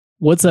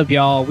What's up,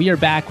 y'all? We are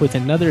back with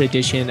another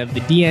edition of the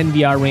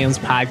DNVR Rams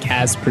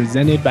podcast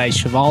presented by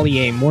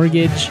Chevalier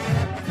Mortgage.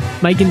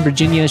 Mike and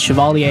Virginia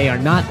Chevalier are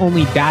not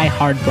only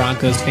die-hard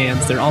Broncos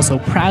fans, they're also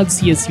proud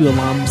CSU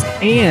alums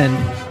and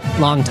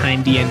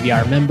longtime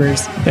DNVR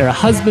members. They're a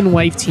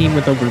husband-wife team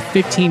with over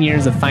 15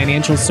 years of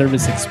financial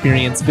service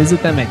experience.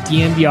 Visit them at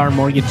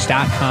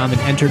dnvrmortgage.com and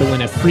enter to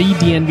win a free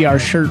DNVR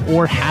shirt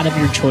or hat of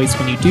your choice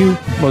when you do.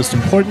 Most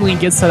importantly,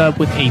 get set up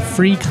with a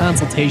free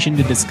consultation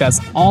to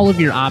discuss all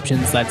of your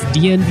options. That's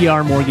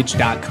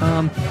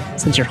dnvrmortgage.com.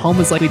 Since your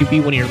home is likely to be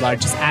one of your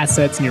largest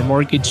assets and your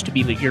mortgage to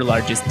be your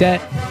largest debt,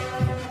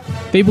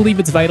 they believe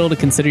it's vital to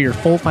consider your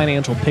full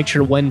financial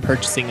picture when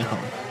purchasing a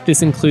home.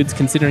 This includes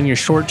considering your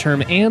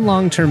short-term and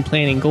long-term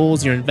planning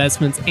goals, your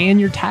investments, and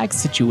your tax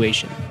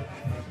situation.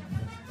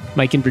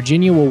 Mike and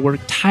Virginia will work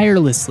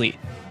tirelessly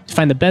to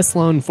find the best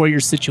loan for your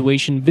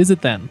situation.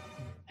 Visit them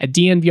at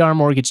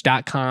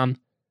dnvrmortgage.com.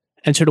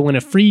 Enter to win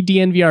a free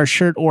DNVR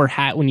shirt or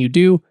hat when you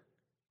do.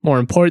 More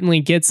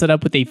importantly, get set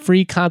up with a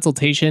free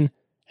consultation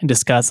and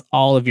discuss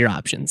all of your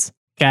options.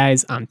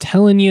 Guys, I'm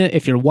telling you,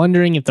 if you're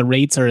wondering if the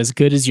rates are as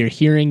good as you're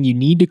hearing, you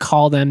need to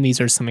call them.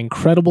 These are some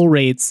incredible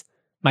rates.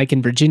 Mike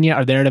and Virginia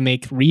are there to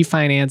make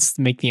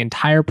the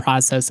entire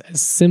process as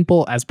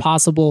simple as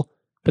possible,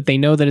 but they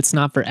know that it's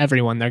not for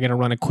everyone. They're going to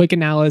run a quick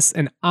analysis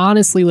and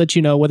honestly let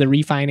you know whether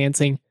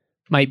refinancing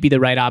might be the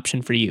right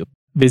option for you.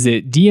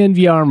 Visit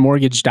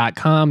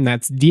dnvrmortgage.com.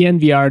 That's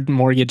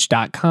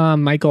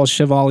dnvrmortgage.com. Michael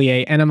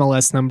Chevalier,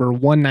 NMLS number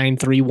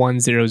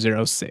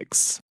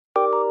 1931006.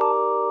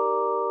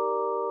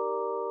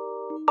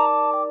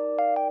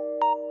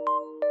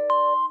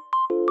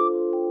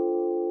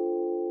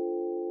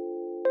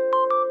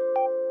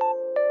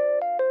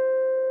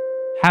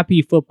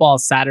 Happy Football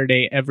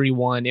Saturday,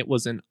 everyone. It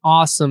was an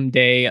awesome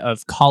day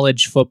of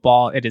college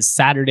football. It is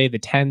Saturday the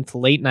 10th,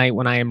 late night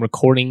when I am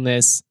recording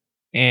this.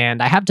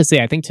 And I have to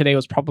say, I think today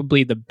was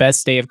probably the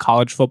best day of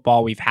college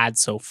football we've had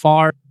so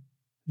far.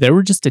 There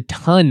were just a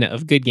ton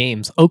of good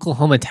games.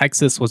 Oklahoma,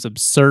 Texas was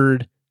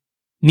absurd.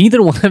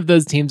 Neither one of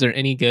those teams are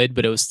any good,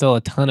 but it was still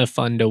a ton of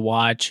fun to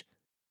watch.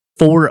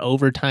 4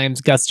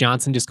 overtimes, Gus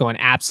Johnson just going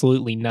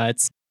absolutely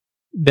nuts.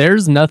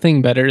 There's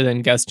nothing better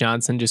than Gus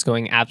Johnson just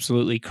going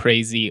absolutely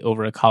crazy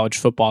over a college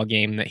football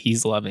game that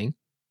he's loving.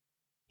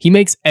 He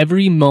makes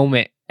every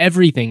moment,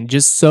 everything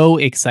just so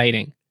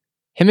exciting.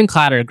 Him and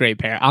Klatt are a great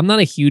pair. I'm not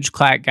a huge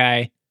Klatt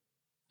guy.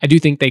 I do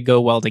think they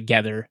go well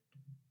together.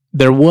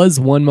 There was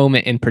one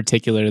moment in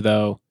particular,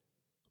 though,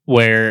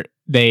 where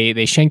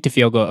they shanked a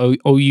field goal.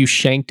 OU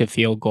shanked a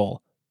field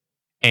goal,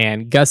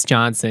 and Gus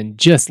Johnson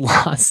just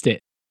lost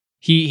it.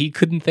 He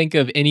couldn't think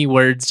of any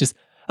words, just,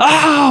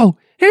 oh!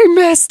 He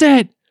missed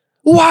it!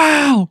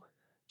 Wow!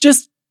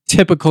 Just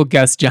typical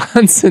Gus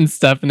Johnson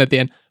stuff. And at the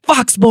end,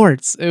 Fox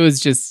Sports! It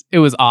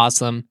was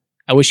awesome.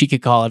 I wish he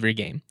could call every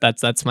game.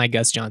 That's my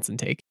Gus Johnson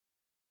take.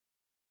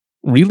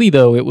 Really,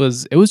 though, it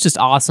was just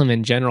awesome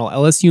in general.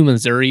 LSU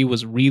Missouri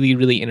was really,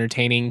 really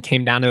entertaining.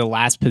 Came down to the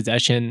last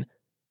possession,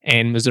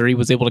 and Missouri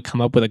was able to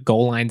come up with a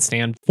goal line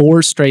stand.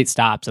 4 straight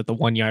stops at the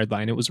 1-yard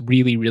line. It was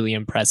really, really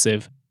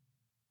impressive.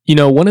 You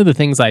know, one of the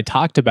things I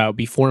talked about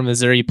before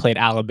Missouri played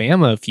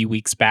Alabama a few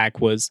weeks back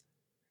was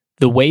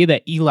the way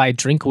that Eli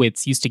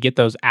Drinkwitz used to get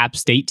those App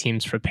State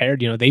teams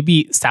prepared. You know, they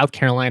beat South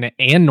Carolina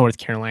and North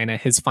Carolina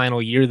his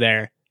final year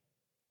there.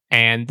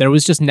 And there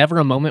was just never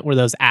a moment where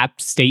those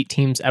App State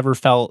teams ever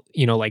felt,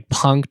 like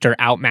punked or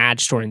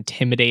outmatched or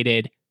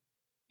intimidated.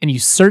 And you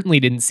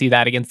certainly didn't see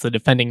that against the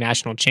defending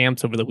national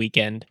champs over the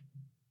weekend.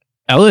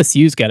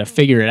 LSU's got to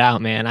figure it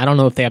out, man. I don't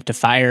know if they have to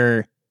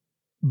fire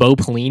Bo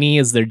Pelini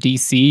as their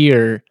DC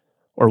or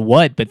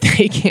what, but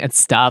they can't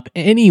stop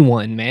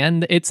anyone,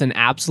 man. It's an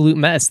absolute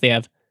mess. They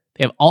have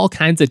all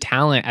kinds of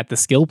talent at the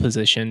skill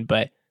position,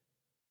 but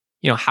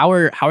how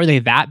are they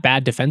that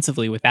bad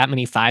defensively with that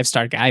many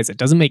 5-star guys? It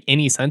doesn't make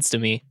any sense to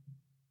me.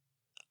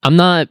 I'm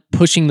not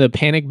pushing the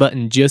panic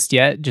button just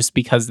yet, just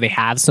because they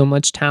have so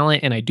much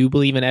talent, and I do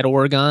believe in Ed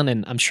Oregon,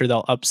 and I'm sure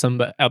they'll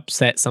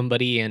upset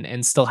somebody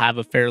and still have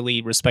a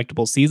fairly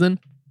respectable season.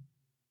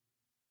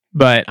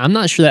 But I'm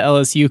not sure that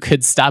LSU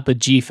could stop a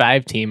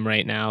G5 team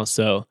right now,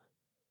 so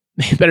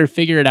they better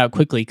figure it out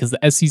quickly because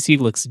the SEC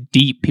looks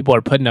deep. People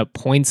are putting up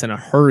points in a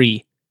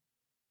hurry.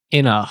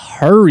 In a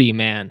hurry,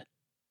 man.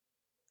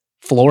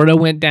 Florida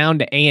went down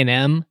to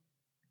A&M.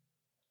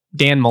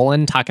 Dan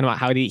Mullen talking about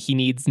how he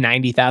needs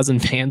 90,000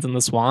 fans in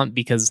the swamp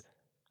because,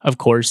 of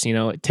course,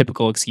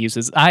 typical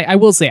excuses. I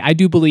will say, I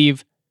do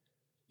believe,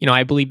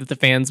 I believe that the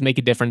fans make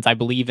a difference. I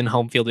believe in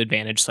home field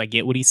advantage, so I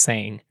get what he's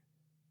saying.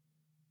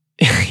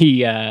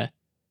 He's going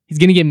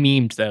to get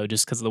memed, though,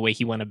 just because of the way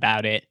he went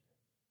about it.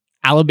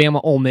 Alabama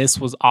Ole Miss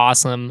was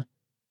awesome.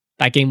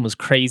 That game was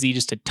crazy.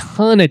 Just a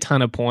ton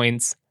of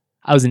points.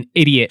 I was an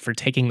idiot for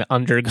taking the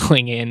under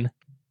going in.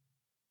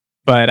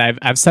 But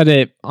I've said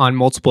it on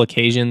multiple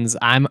occasions.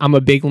 I'm a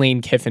big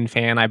Lane Kiffin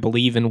fan. I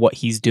believe in what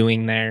he's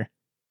doing there.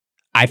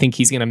 I think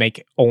he's going to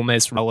make Ole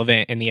Miss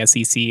relevant in the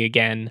SEC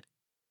again.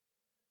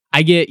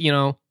 I get,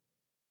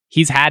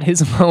 he's had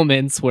his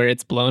moments where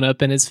it's blown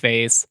up in his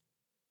face.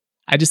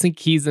 I just think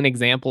he's an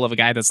example of a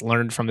guy that's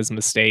learned from his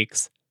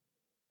mistakes.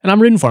 And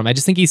I'm rooting for him. I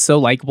just think he's so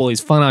likable. He's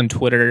fun on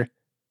Twitter.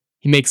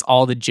 He makes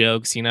all the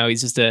jokes,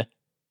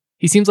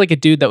 he seems like a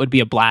dude that would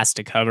be a blast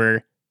to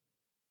cover.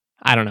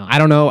 I don't know.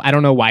 I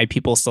don't know why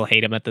people still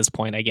hate him at this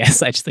point, I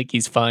guess. I just think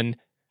he's fun.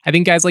 I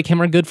think guys like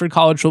him are good for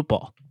college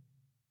football.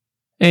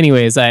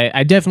 Anyways,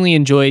 I definitely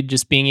enjoyed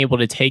just being able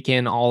to take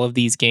in all of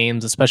these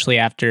games, especially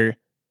after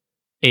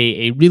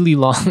a really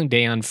long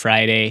day on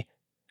Friday,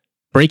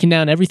 breaking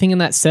down everything in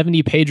that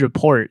 70-page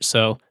report.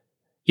 So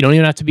you don't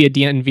even have to be a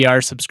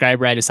DNVR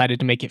subscriber. I decided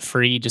to make it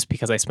free just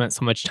because I spent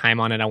so much time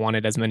on it. I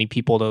wanted as many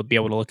people to be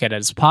able to look at it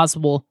as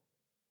possible.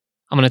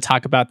 I'm going to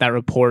talk about that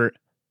report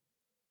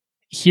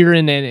here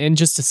in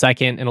just a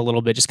second, in a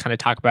little bit, just kind of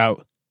talk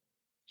about,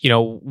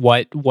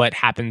 what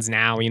happens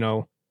now,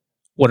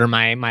 what are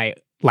my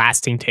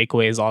lasting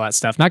takeaways, all that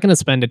stuff. Not going to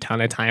spend a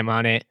ton of time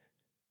on it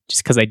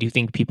just because I do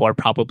think people are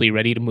probably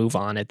ready to move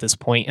on at this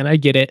point, and I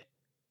get it.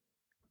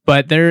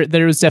 But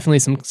there was definitely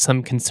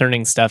some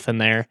concerning stuff in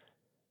there.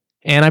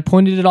 And I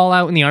pointed it all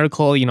out in the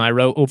article. I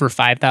wrote over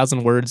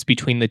 5,000 words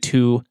between the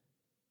two.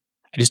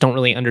 I just don't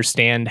really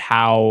understand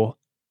how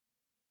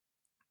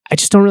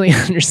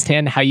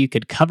you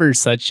could cover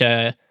such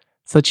an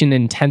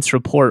intense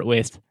report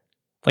with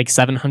like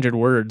 700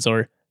 words,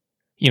 or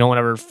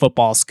whatever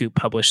Football Scoop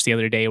published the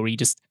other day, where you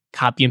just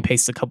copy and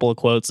paste a couple of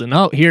quotes and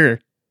here,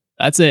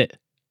 that's it.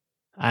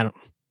 I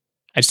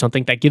just don't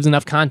think that gives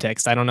enough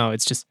context. I don't know.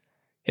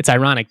 It's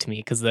ironic to me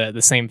because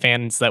the same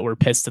fans that were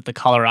pissed at the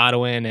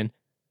Coloradoan and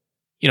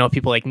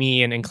people like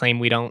me and claim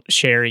we don't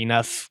share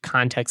enough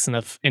context,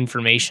 enough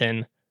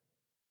information,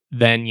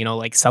 then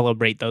like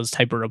celebrate those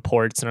type of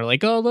reports and are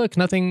like, oh look,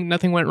 nothing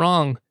went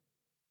wrong.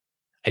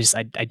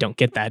 I don't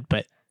get that,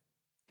 but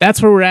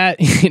that's where we're at.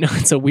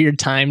 It's a weird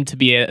time to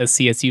be a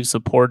CSU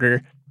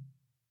supporter.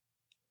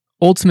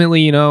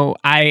 Ultimately,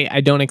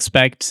 I don't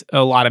expect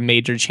a lot of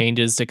major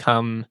changes to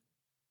come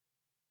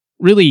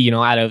really,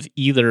 out of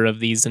either of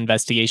these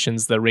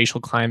investigations, the racial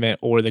climate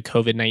or the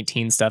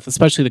COVID-19 stuff,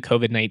 especially the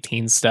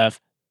COVID-19 stuff.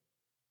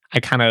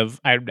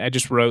 I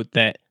just wrote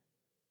that,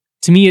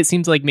 to me, it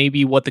seems like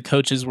maybe what the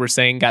coaches were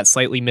saying got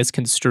slightly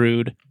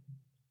misconstrued,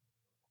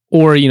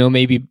 or,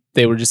 maybe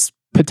they were just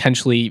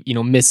potentially,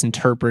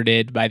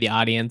 misinterpreted by the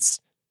audience.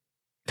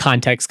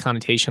 Context,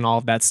 connotation, all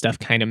of that stuff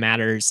kind of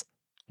matters.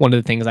 One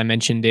of the things I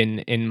mentioned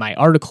in my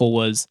article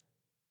was,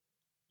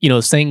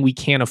 saying we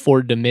can't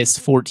afford to miss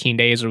 14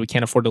 days or we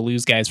can't afford to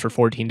lose guys for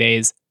 14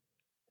 days.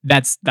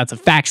 That's a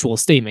factual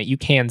statement. You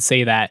can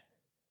say that,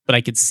 but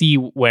I could see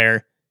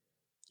where,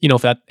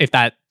 if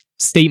that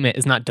statement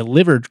is not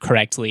delivered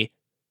correctly,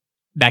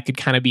 that could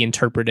kind of be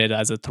interpreted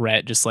as a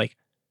threat, just like,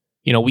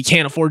 we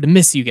can't afford to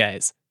miss you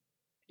guys,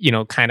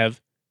 kind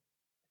of,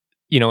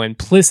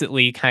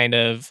 implicitly kind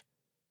of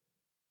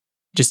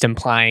just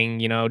implying,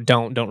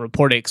 don't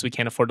report it because we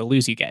can't afford to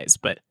lose you guys.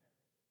 But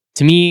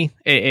to me,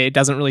 it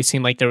doesn't really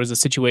seem like there was a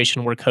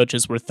situation where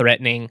coaches were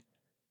threatening.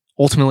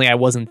 Ultimately, I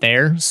wasn't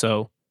there,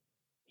 so,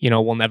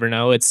 we'll never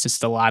know. It's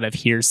just a lot of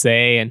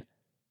hearsay and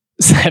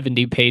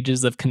 70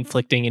 pages of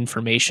conflicting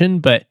information.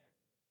 But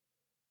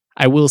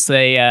I will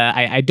say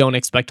I don't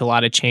expect a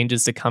lot of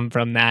changes to come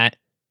from that.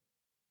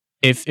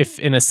 If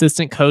an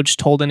assistant coach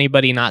told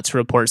anybody not to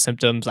report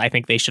symptoms, I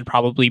think they should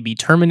probably be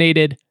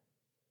terminated.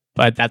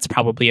 But that's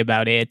probably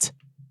about it.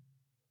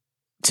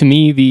 To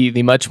me,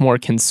 the much more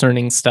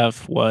concerning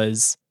stuff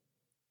was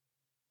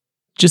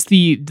just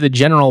the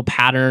general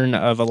pattern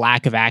of a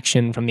lack of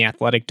action from the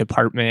athletic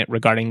department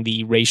regarding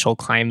the racial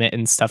climate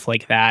and stuff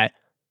like that.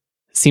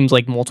 Seems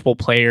like multiple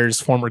players,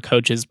 former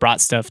coaches,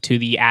 brought stuff to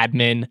the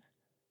admin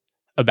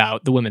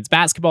about the women's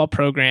basketball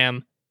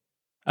program,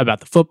 about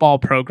the football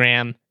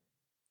program.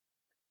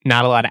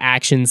 Not a lot of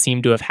action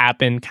seemed to have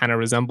happened. Kind of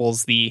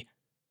resembles the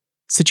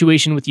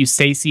situation with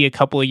UStacy a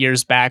couple of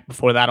years back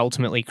before that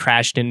ultimately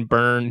crashed and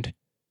burned.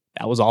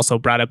 That was also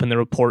brought up in the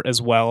report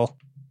as well.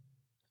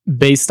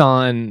 Based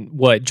on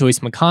what Joyce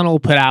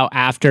McConnell put out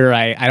after,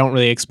 I don't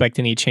really expect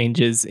any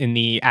changes in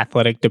the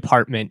athletic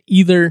department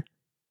either.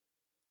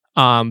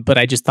 But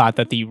I just thought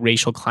that the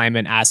racial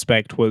climate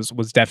aspect was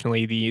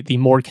definitely the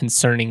more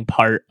concerning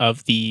part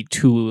of the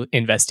two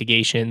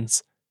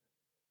investigations.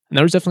 And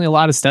there was definitely a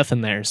lot of stuff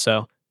in there.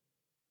 So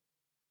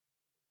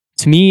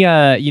to me,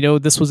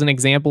 this was an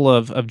example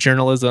of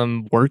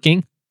journalism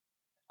working.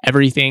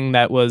 Everything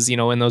that was,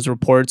 in those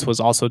reports was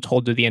also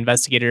told to the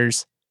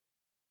investigators.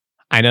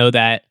 I know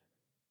that,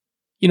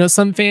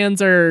 some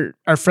fans are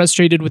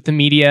frustrated with the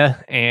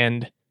media,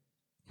 and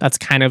that's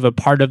kind of a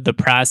part of the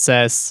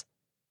process.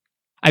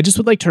 I just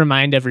would like to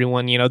remind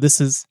everyone,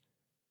 this is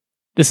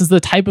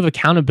the type of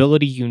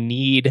accountability you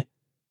need,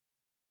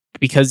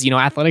 because,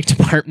 athletic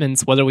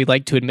departments, whether we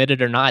like to admit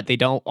it or not, they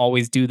don't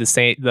always do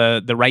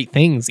the right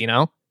things,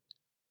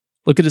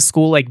 Look at a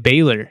school like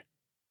Baylor.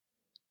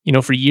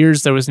 For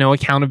years, there was no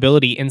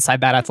accountability inside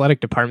that athletic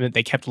department.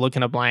 They kept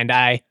looking a blind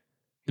eye.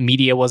 The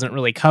media wasn't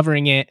really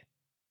covering it.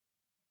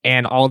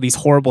 And all these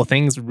horrible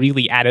things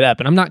really added up.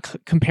 And I'm not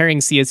comparing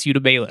CSU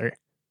to Baylor.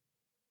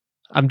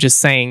 I'm just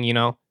saying,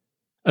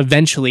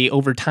 eventually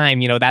over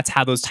time, that's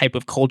how those type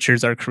of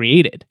cultures are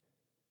created.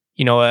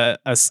 A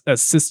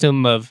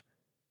system of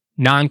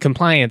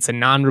non-compliance and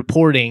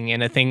non-reporting,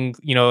 and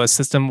a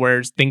system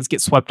where things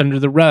get swept under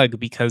the rug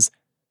because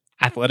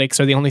athletics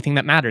are the only thing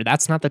that matter.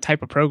 That's not the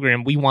type of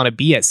program we want to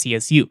be at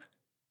CSU.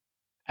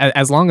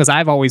 As long as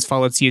I've always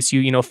followed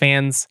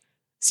CSU,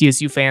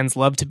 CSU fans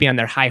love to be on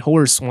their high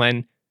horse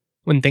when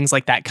things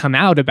like that come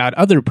out about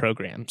other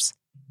programs.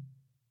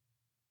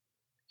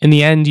 In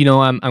the end,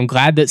 I'm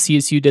glad that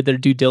CSU did their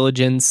due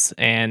diligence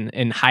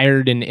and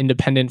hired an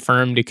independent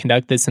firm to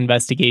conduct this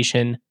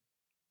investigation.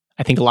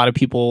 I think a lot of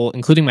people,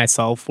 including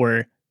myself,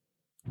 were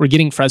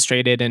getting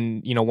frustrated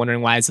and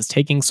wondering why is this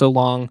taking so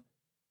long.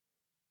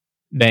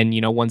 Then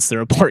once the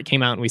report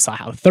came out and we saw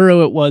how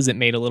thorough it was, it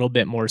made a little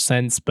bit more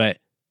sense. But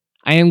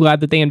I am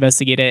glad that they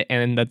investigated it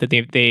and that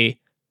they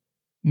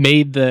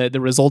made the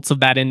results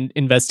of that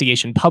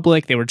investigation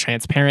public. They were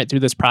transparent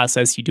through this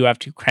process. You do have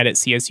to credit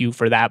CSU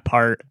for that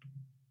part.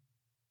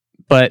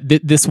 But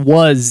this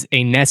was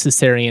a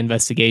necessary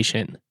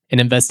investigation, an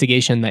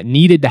investigation that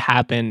needed to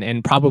happen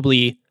and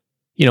probably,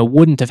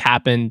 wouldn't have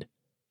happened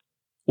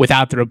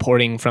without the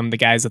reporting from the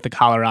guys at the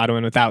Colorado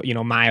and without,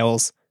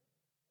 Miles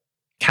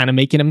kind of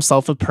making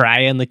himself a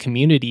pariah in the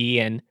community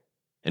and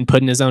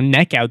putting his own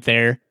neck out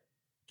there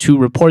to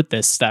report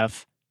this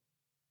stuff.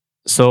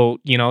 So,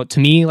 to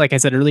me, like I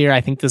said earlier,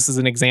 I think this is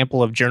an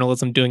example of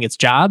journalism doing its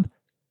job.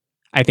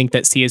 I think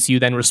that CSU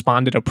then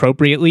responded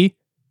appropriately.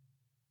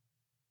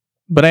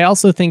 But I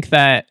also think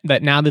that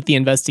now that the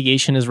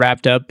investigation is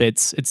wrapped up,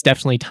 it's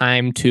definitely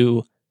time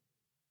to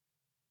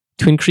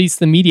increase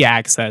the media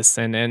access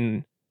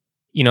and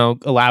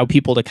allow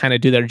people to kind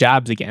of do their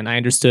jobs again. I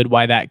understood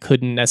why that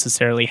couldn't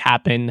necessarily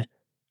happen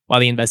while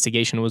the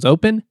investigation was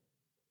open.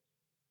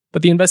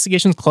 But the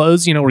investigation's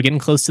closed. We're getting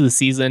close to the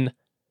season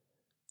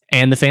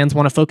and the fans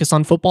want to focus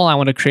on football. I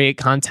want to create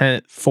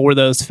content for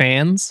those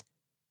fans,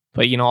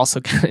 but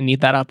also kind of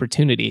need that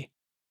opportunity.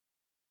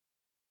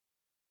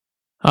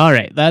 All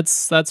right,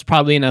 that's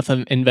probably enough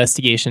of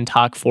investigation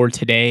talk for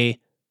today.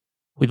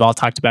 We've all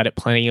talked about it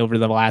plenty over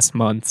the last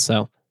month,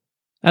 so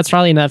that's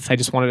probably enough. I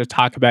just wanted to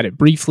talk about it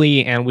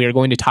briefly, and we are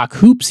going to talk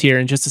hoops here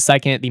in just a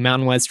second. The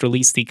Mountain West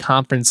released the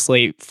conference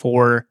slate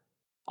for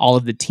all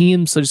of the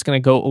teams, so just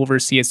going to go over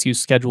CSU's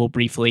schedule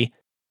briefly,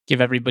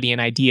 give everybody an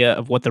idea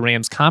of what the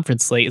Rams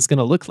conference slate is going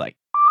to look like.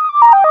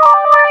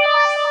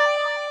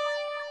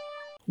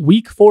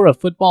 Week 4 of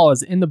football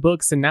is in the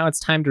books, and now it's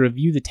time to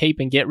review the tape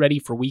and get ready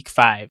for Week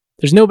 5.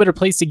 There's no better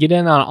place to get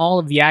in on all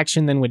of the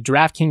action than with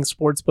DraftKings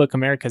Sportsbook,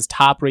 America's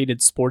top-rated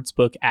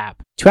sportsbook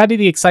app. To add to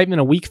the excitement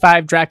of Week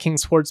 5,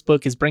 DraftKings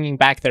Sportsbook is bringing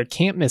back their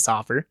Can't Miss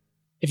offer.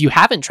 If you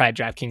haven't tried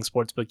DraftKings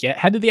Sportsbook yet,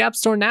 head to the App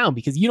Store now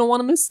because you don't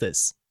want to miss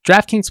this.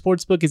 DraftKings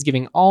Sportsbook is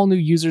giving all new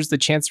users the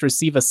chance to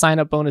receive a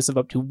sign-up bonus of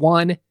up to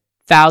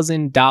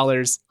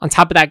 $1,000. On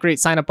top of that great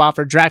sign-up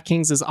offer,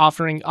 DraftKings is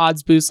offering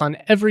odds boosts on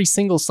every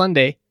single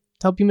Sunday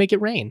to help you make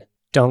it rain.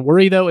 Don't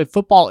worry though, if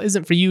football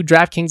isn't for you,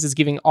 DraftKings is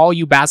giving all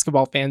you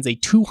basketball fans a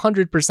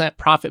 200%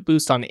 profit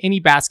boost on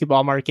any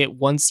basketball market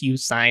once you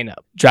sign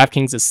up.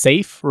 DraftKings is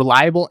safe,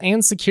 reliable,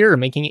 and secure,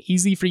 making it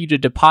easy for you to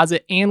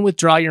deposit and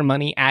withdraw your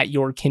money at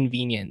your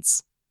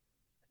convenience.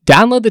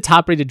 Download the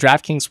top-rated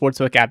DraftKings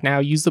Sportsbook app now,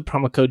 use the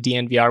promo code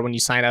DNVR when you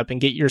sign up, and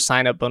get your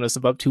sign-up bonus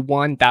of up to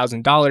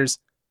 $1,000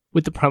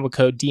 with the promo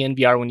code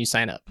DNVR when you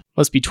sign up.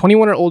 Must be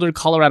 21 or older,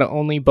 Colorado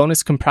only.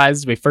 Bonus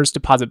comprised of a first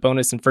deposit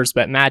bonus and first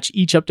bet match,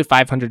 each up to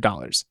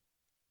 $500.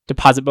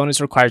 Deposit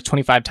bonus requires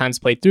 25 times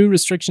played through.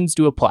 Restrictions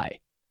do apply.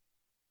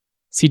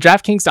 See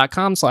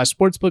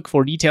DraftKings.com/sportsbook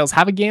for details.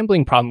 Have a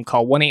gambling problem?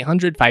 Call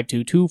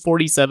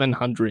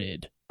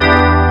 1-800-522-4700.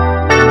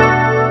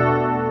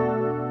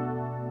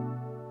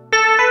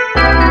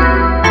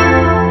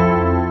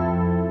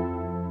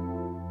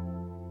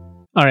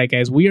 All right,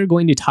 guys, we are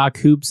going to talk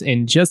hoops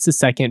in just a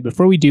second.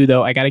 Before we do,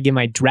 though, I got to give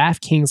my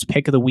DraftKings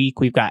pick of the week.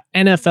 We've got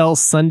NFL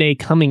Sunday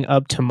coming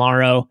up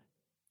tomorrow,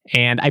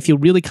 and I feel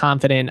really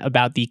confident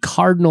about the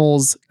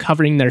Cardinals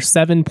covering their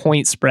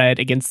 7-point spread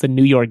against the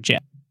New York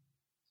Jets.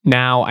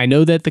 Now, I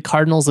know that the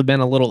Cardinals have been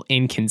a little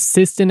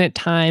inconsistent at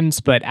times,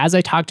 but as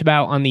I talked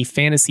about on the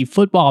Fantasy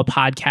Football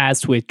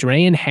podcast with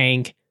Dre and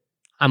Hank,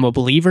 I'm a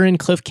believer in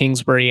Cliff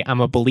Kingsbury.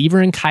 I'm a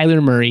believer in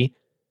Kyler Murray.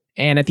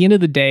 And at the end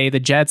of the day,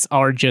 the Jets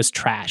are just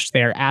trash.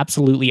 They are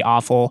absolutely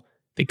awful.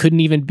 They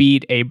couldn't even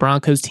beat a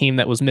Broncos team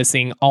that was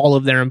missing all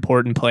of their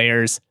important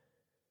players.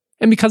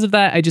 And because of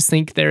that, I just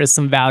think there is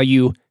some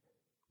value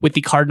with the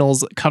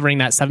Cardinals covering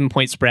that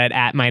 7-point spread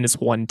at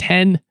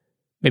 -110.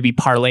 Maybe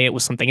parlay it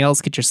with something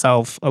else. Get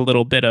yourself a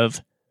little bit of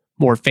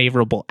more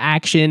favorable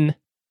action.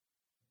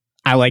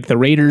 I like the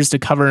Raiders to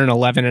cover an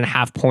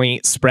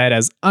 11.5-point spread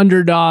as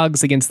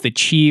underdogs against the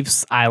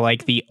Chiefs. I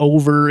like the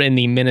over in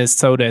the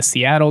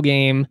Minnesota-Seattle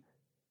game.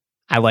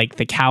 I like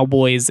the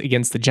Cowboys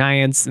against the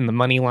Giants in the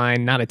money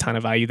line. Not a ton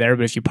of value there,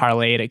 but if you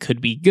parlay it, it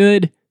could be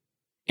good.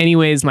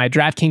 Anyways, my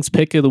DraftKings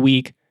pick of the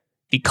week,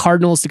 the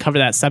Cardinals to cover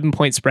that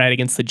 7-point spread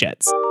against the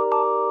Jets.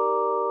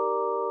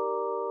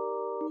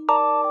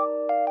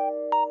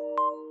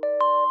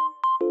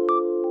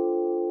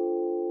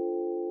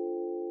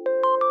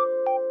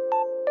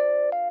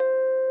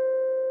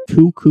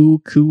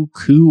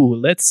 Cool.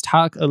 Let's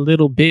talk a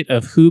little bit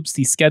of hoops.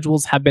 The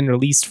schedules have been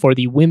released for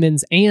the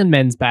women's and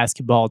men's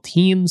basketball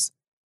teams.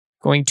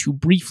 Going to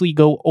briefly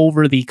go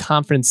over the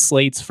conference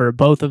slates for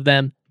both of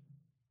them.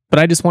 But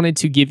I just wanted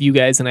to give you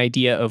guys an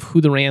idea of who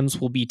the Rams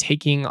will be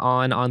taking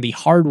on the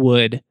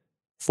hardwood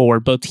for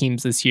both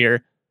teams this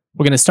year.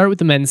 We're going to start with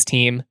the men's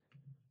team,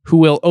 who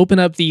will open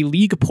up the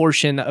league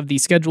portion of the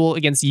schedule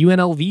against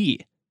UNLV.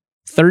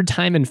 Third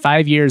time in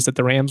 5 years that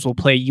the Rams will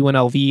play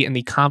UNLV in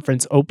the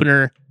conference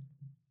opener.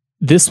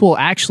 This will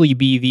actually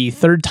be the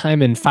third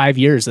time in 5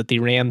 years that the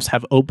Rams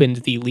have opened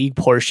the league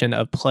portion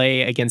of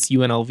play against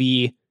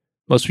UNLV.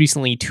 Most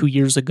recently, 2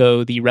 years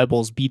ago, the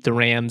Rebels beat the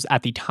Rams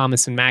at the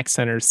Thomas and Mack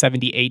Center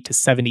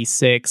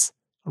 78-76.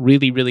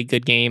 Really, really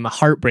good game, a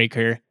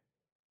heartbreaker.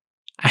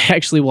 I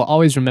actually will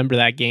always remember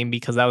that game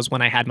because that was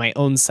when I had my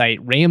own site,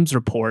 Rams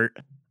Report.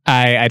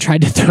 I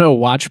tried to throw a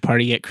watch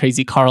party at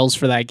Crazy Carl's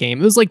for that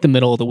game. It was like the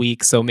middle of the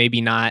week, so maybe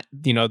not,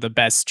 the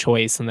best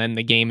choice. And then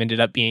the game ended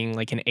up being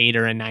like an 8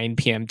 or a 9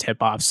 p.m.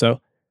 tip-off.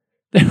 So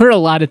there were a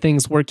lot of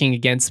things working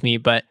against me,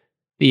 but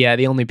the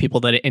only people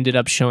that ended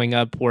up showing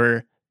up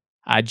were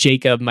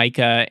Jacob,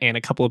 Micah, and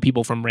a couple of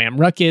people from Ram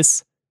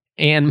Ruckus,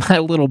 and my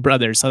little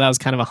brother. So that was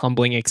kind of a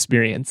humbling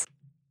experience.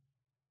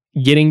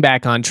 Getting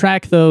back on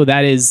track, though,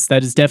 that is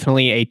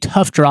definitely a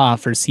tough draw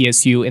for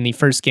CSU in the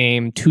first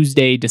game,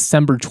 Tuesday,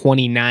 December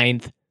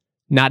 29th.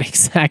 Not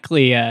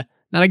exactly a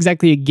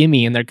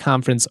gimme in their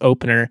conference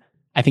opener.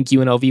 I think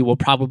UNLV will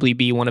probably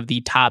be one of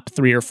the top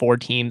 3 or 4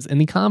 teams in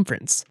the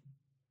conference.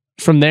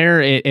 From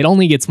there, it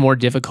only gets more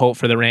difficult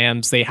for the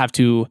Rams. They have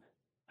to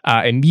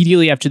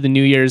immediately after the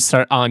New Year's,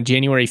 start on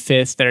January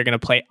 5th. They're going to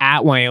play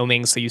at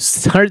Wyoming. So you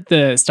start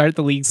the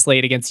league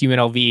slate against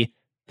UNLV.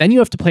 Then you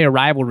have to play a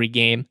rivalry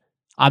game.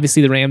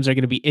 Obviously, the Rams are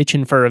going to be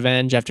itching for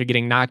revenge after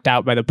getting knocked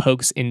out by the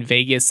Pokes in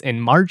Vegas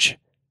in March.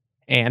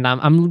 And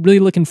I'm really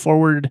looking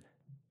forward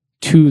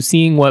to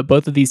seeing what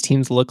both of these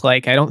teams look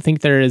like. I don't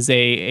think there is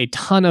a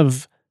ton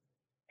of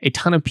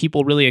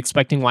people really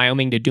expecting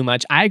Wyoming to do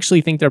much. I actually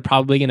think they're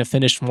probably going to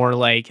finish more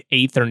like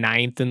 8th or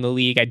 9th in the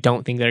league. I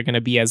don't think they're going to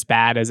be as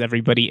bad as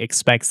everybody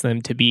expects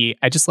them to be.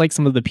 I just like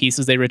some of the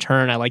pieces they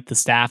return. I like the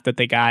staff that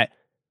they got.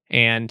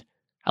 And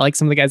I like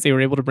some of the guys they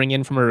were able to bring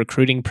in from a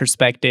recruiting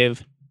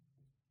perspective.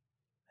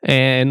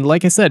 And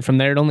like I said, from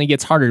there it only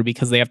gets harder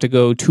because they have to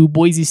go to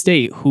Boise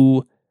State,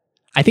 who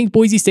I think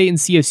Boise State and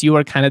CSU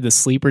are kind of the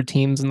sleeper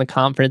teams in the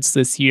conference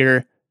this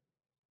year.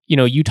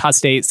 Utah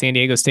State, San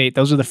Diego State,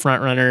 those are the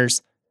front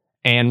runners,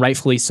 and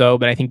rightfully so.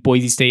 But I think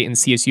Boise State and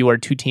CSU are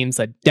 2 teams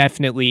that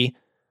definitely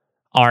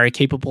are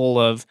capable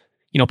of,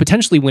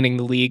 potentially winning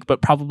the league,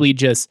 but probably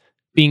just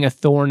being a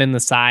thorn in the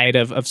side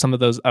of some of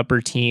those upper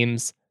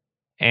teams.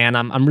 And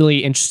I'm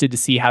really interested to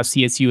see how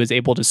CSU is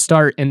able to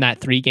start in that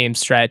 3-game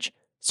stretch,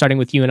 starting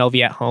with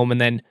UNLV at home and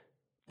then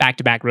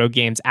back-to-back road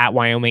games at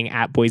Wyoming,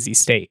 at Boise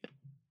State.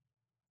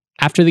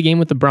 After the game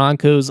with the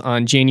Broncos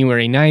on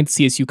January 9th,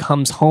 CSU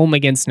comes home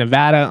against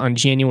Nevada on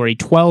January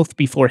 12th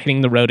before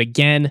hitting the road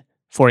again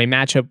for a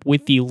matchup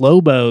with the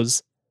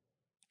Lobos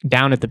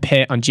down at the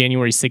Pit on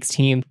January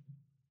 16th.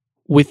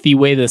 With the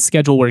way the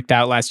schedule worked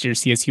out last year,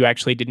 CSU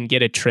actually didn't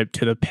get a trip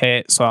to the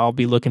Pit, so I'll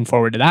be looking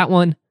forward to that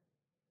one.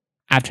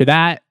 After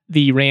that,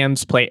 the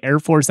Rams play Air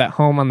Force at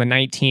home on the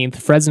 19th,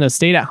 Fresno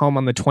State at home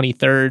on the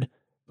 23rd.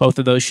 Both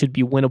of those should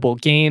be winnable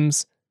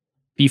games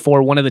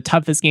before one of the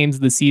toughest games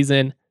of the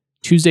season,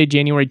 Tuesday,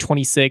 January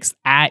 26th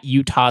at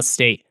Utah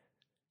State.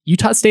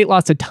 Utah State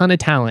lost a ton of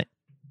talent,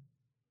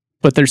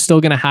 but they're still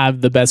going to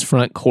have the best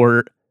front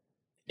court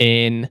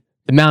in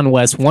the Mountain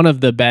West, one of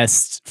the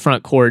best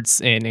front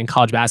courts in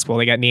college basketball.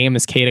 They got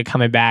Neemias Queta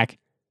coming back,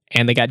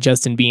 and they got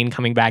Justin Bean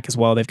coming back as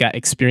well. They've got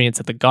experience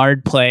at the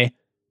guard play.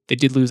 They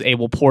did lose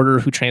Abel Porter,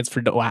 who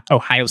transferred to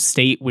Ohio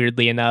State,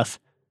 weirdly enough.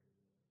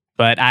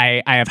 But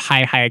I have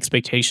high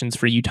expectations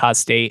for Utah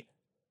State,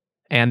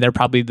 and they're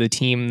probably the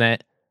team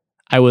that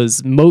I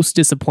was most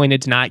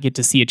disappointed to not get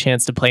to see a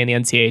chance to play in the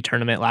NCAA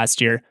tournament last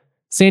year.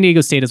 San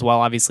Diego State as well,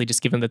 obviously,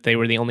 just given that they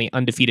were the only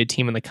undefeated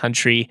team in the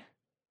country.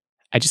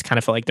 I just kind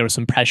of felt like there was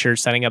some pressure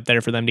setting up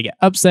there for them to get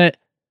upset.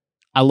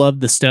 I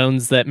loved the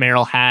Stones that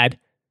Merrill had.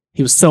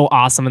 He was so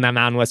awesome in that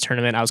Mountain West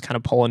tournament. I was kind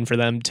of pulling for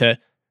them to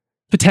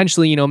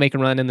potentially, make a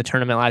run in the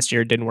tournament last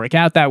year. It didn't work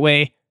out that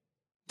way.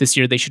 This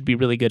year, they should be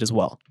really good as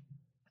well.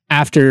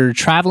 After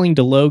traveling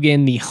to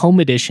Logan, the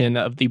home edition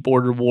of the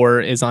Border War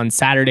is on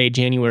Saturday,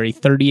 January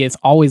 30th.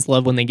 Always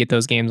love when they get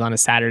those games on a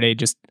Saturday.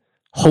 Just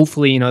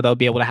hopefully, they'll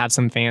be able to have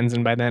some fans,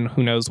 and by then,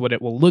 who knows what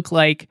it will look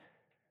like.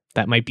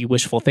 That might be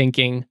wishful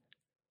thinking.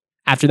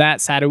 After that,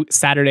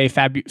 Saturday,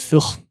 February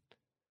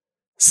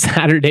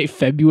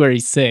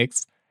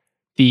 6th,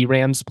 the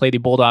Rams play the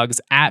Bulldogs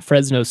at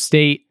Fresno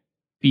State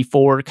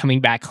before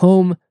coming back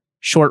home.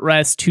 Short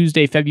rest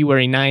Tuesday,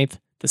 February 9th,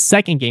 the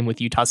second game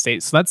with Utah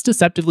State. So that's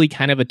deceptively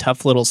kind of a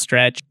tough little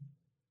stretch.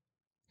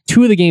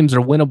 2 of the games are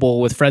winnable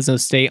with Fresno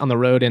State on the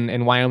road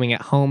and Wyoming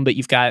at home, but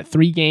you've got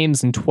 3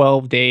 games in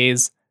 12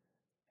 days.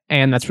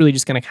 And that's really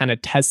just going to kind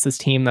of test this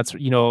team. That's,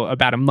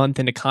 about a month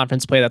into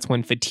conference play. That's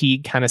when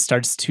fatigue kind of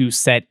starts to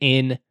set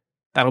in.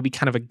 That'll be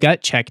kind of a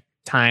gut check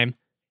time.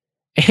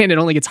 And it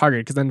only gets harder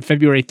because then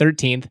February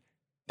 13th,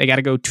 they got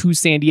to go to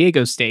San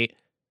Diego State,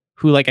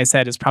 who, like I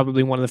said, is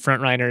probably one of the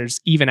front runners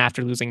even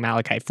after losing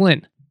Malachi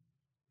Flynn.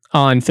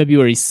 On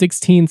February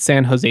 16th,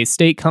 San Jose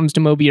State comes to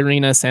Moby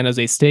Arena. San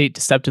Jose State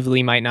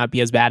deceptively might not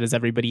be as bad as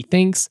everybody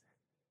thinks.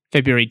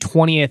 February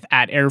 20th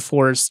at Air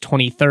Force,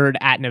 23rd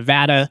at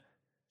Nevada.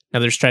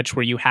 Another stretch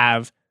where you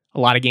have a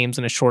lot of games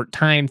in a short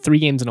time, 3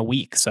 games in a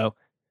week. So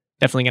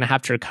definitely going to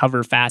have to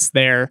recover fast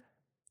there.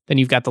 Then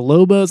you've got the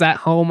Lobos at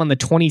home on the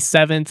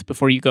 27th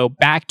before you go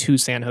back to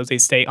San Jose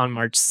State on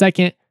March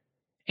 2nd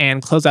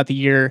and close out the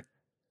year,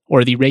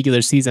 or the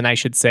regular season, I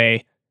should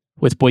say,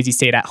 with Boise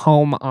State at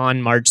home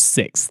on March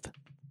 6th.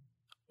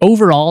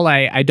 Overall,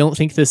 I don't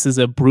think this is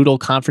a brutal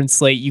conference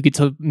slate. You get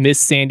to miss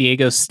San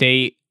Diego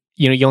State.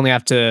 You only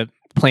have to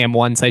play them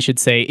once, I should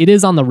say. It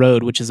is on the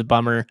road, which is a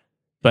bummer,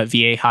 but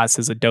Viejas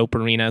is a dope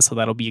arena, so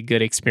that'll be a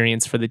good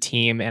experience for the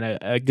team and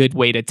a good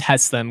way to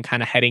test them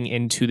kind of heading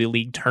into the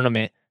league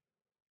tournament.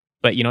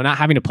 But, not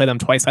having to play them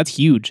twice, that's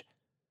huge.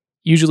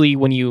 Usually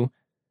when you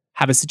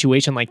have a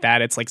situation like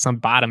that, it's like some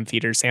bottom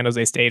feeder, San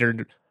Jose State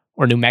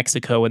or New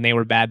Mexico when they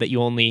were bad, that you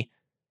only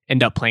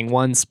end up playing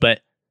once.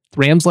 But the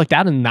Rams lucked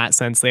out in that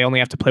sense. They only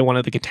have to play one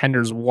of the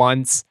contenders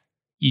once.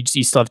 You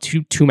still have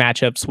two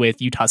matchups with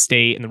Utah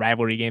State and the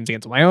rivalry games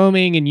against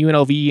Wyoming and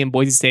UNLV and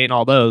Boise State and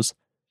all those.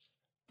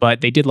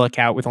 But they did luck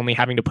out with only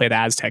having to play the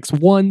Aztecs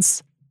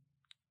once.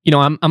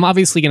 I'm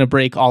obviously going to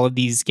break all of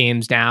these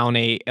games down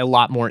a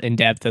lot more in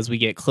depth as we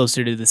get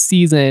closer to the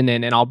season,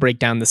 and I'll break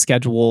down the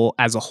schedule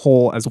as a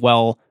whole as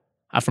well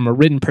from a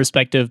written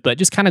perspective. But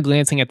just kind of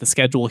glancing at the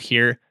schedule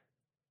here,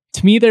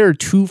 to me, there are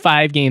 2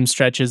 5-game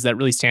stretches that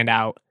really stand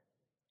out.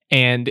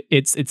 And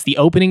it's the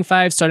opening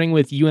 5, starting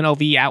with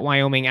UNLV at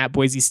Wyoming, at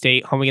Boise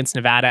State, home against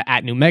Nevada,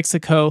 at New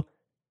Mexico.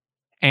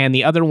 And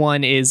the other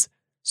one is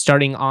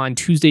starting on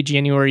Tuesday,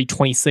 January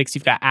 26th.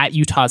 You've got at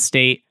Utah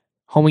State,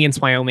 home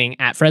against Wyoming,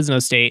 at Fresno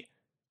State,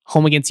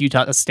 home against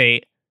Utah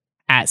State,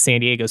 at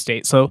San Diego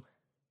State. So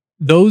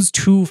those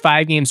 2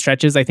 5-game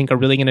stretches, I think, are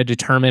really going to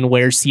determine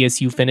where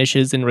CSU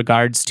finishes in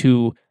regards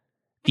to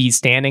these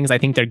standings. I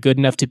think they're good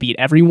enough to beat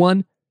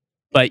everyone.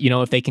 But,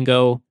 if they can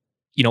go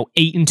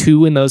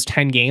 8-2 in those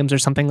 10 games or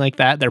something like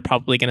that, they're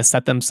probably going to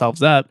set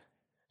themselves up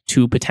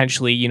to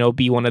potentially,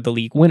 be one of the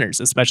league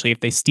winners, especially if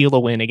they steal a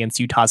win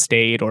against Utah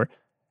State or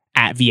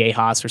at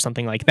Viejas or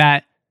something like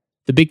that.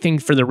 The big thing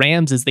for the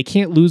Rams is they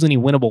can't lose any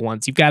winnable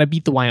ones. You've got to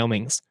beat the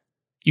Wyomings.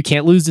 You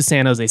can't lose to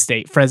San Jose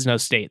State, Fresno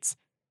States.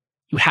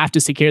 You have to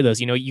secure those.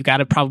 You got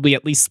to probably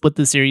at least split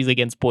the series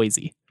against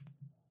Boise.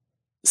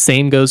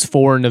 Same goes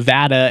for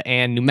Nevada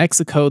and New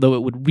Mexico, though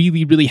it would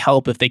really, really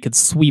help if they could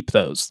sweep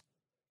those.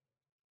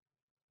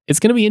 It's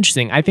going to be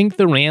interesting. I think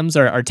the Rams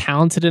are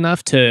talented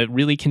enough to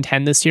really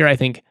contend this year. I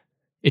think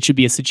it should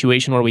be a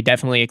situation where we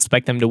definitely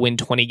expect them to win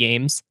 20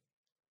 games.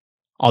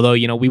 Although,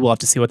 we will have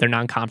to see what their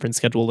non-conference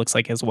schedule looks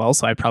like as well.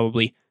 So I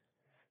probably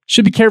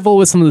should be careful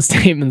with some of the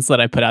statements that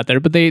I put out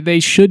there, but they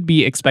should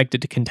be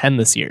expected to contend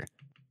this year.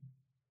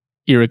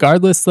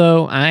 Irregardless,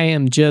 though, I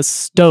am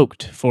just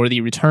stoked for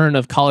the return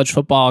of college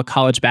football,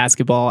 college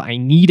basketball. I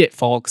need it,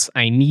 folks.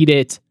 I need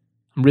it.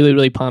 I'm really,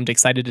 really pumped,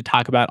 excited to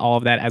talk about all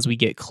of that as we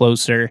get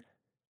closer.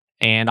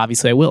 And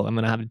obviously I will. I'm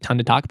going to have a ton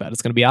to talk about.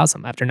 It's going to be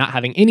awesome. After not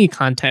having any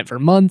content for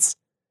months,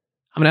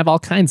 I'm going to have all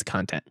kinds of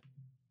content.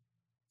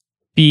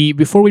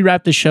 Before we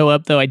wrap the show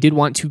up, though, I did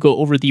want to go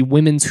over the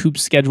women's hoop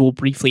schedule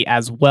briefly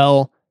as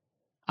well.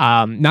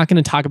 Not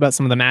going to talk about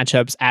some of the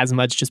matchups as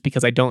much just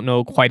because I don't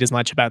know quite as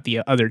much about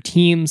the other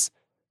teams.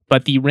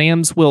 But the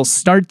Rams will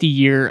start the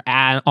year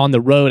on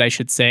the road, I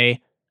should say,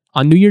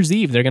 on New Year's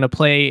Eve. They're going to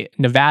play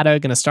Nevada,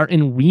 going to start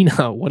in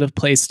Reno. What a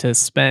place to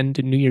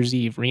spend New Year's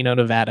Eve, Reno,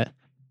 Nevada.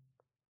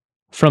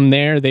 From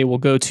there, they will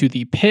go to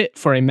the Pit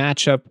for a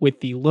matchup with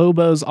the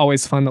Lobos.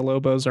 Always fun. The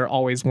Lobos are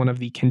always one of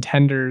the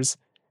contenders.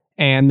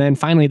 And then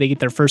finally, they get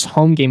their first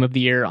home game of the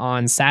year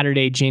on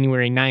Saturday,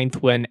 January 9th,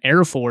 when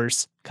Air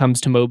Force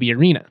comes to Moby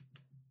Arena.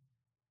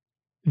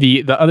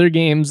 The other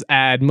games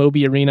at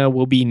Moby Arena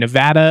will be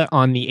Nevada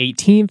on the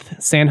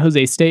 18th, San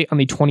Jose State on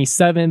the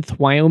 27th,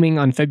 Wyoming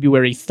on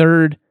February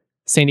 3rd,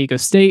 San Diego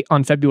State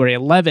on February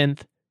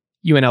 11th,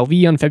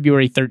 UNLV on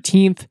February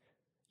 13th,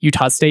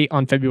 Utah State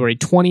on February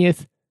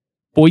 20th,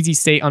 Boise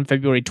State on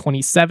February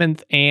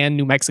 27th, and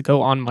New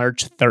Mexico on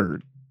March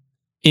 3rd.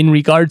 In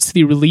regards to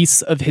the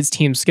release of his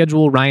team's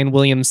schedule, Ryan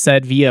Williams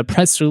said via a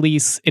press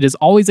release, "It is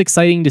always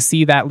exciting to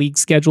see that league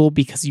schedule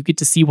because you get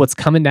to see what's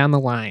coming down the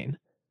line.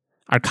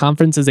 Our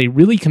conference is a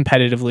really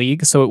competitive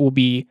league, so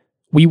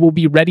we will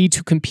be ready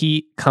to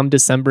compete come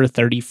December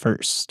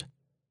 31st.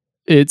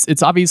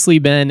 It's obviously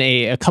been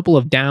a couple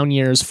of down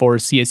years for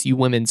CSU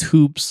women's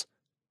hoops.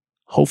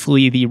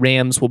 Hopefully the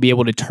Rams will be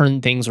able to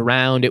turn things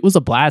around. It was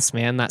a blast,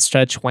 man, that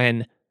stretch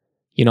when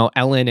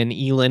Ellen and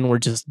Elin were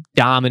just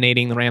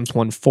dominating. The Rams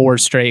won 4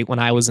 straight when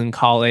I was in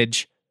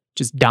college,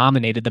 just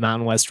dominated the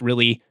Mountain West,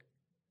 really.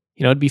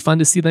 It'd be fun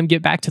to see them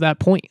get back to that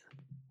point.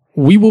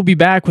 We will be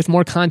back with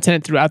more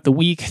content throughout the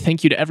week.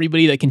 Thank you to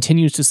everybody that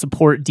continues to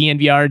support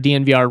DNVR,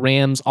 DNVR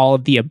Rams, all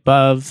of the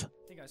above.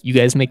 You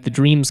guys make the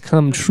dreams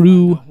come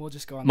true.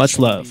 Much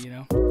love.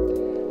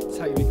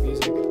 how you make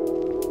music.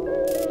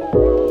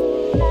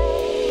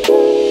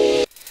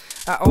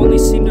 I only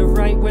seem to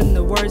write when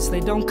the words, they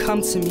don't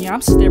come to me.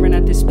 I'm staring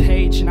at this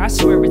page and I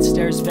swear it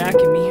stares back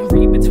at me.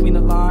 Read between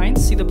the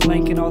lines, see the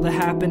blank and all the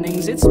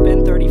happenings. It's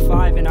been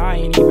 35 and I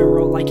ain't even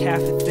wrote like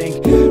half a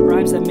thing.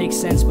 Rhymes that make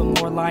sense but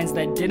more lines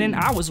that didn't.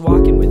 I was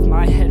walking with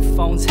my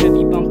headphones,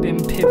 heavy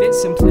bumping pivot,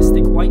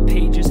 simplistic white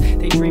pages.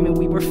 They dreaming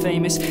we were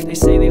famous. They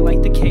say they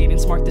like the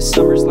cadence, mark the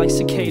summers like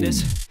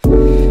cicadas.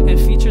 And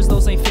features,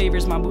 those ain't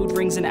favors. My mood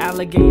rings an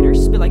alligator.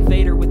 Spit like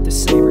Vader with the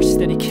saber,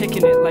 steady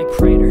kicking it like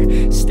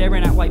Prater.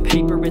 Staring at white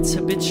paper, it's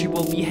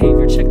habitual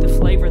behavior. Check the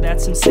flavor,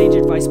 that's some sage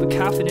advice. But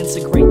confidence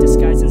a great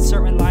disguise. And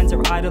certain lines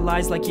are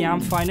idolized, like yeah,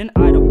 I'm fine and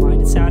I don't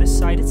mind. It's out of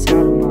sight, it's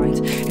out of mind.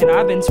 And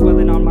I've been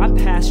dwelling on my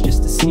past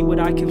just to see what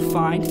I can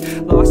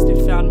find. Lost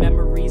and found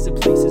memories of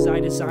places I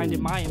designed.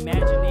 And my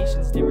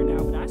imagination's different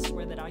now, but I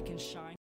swear that I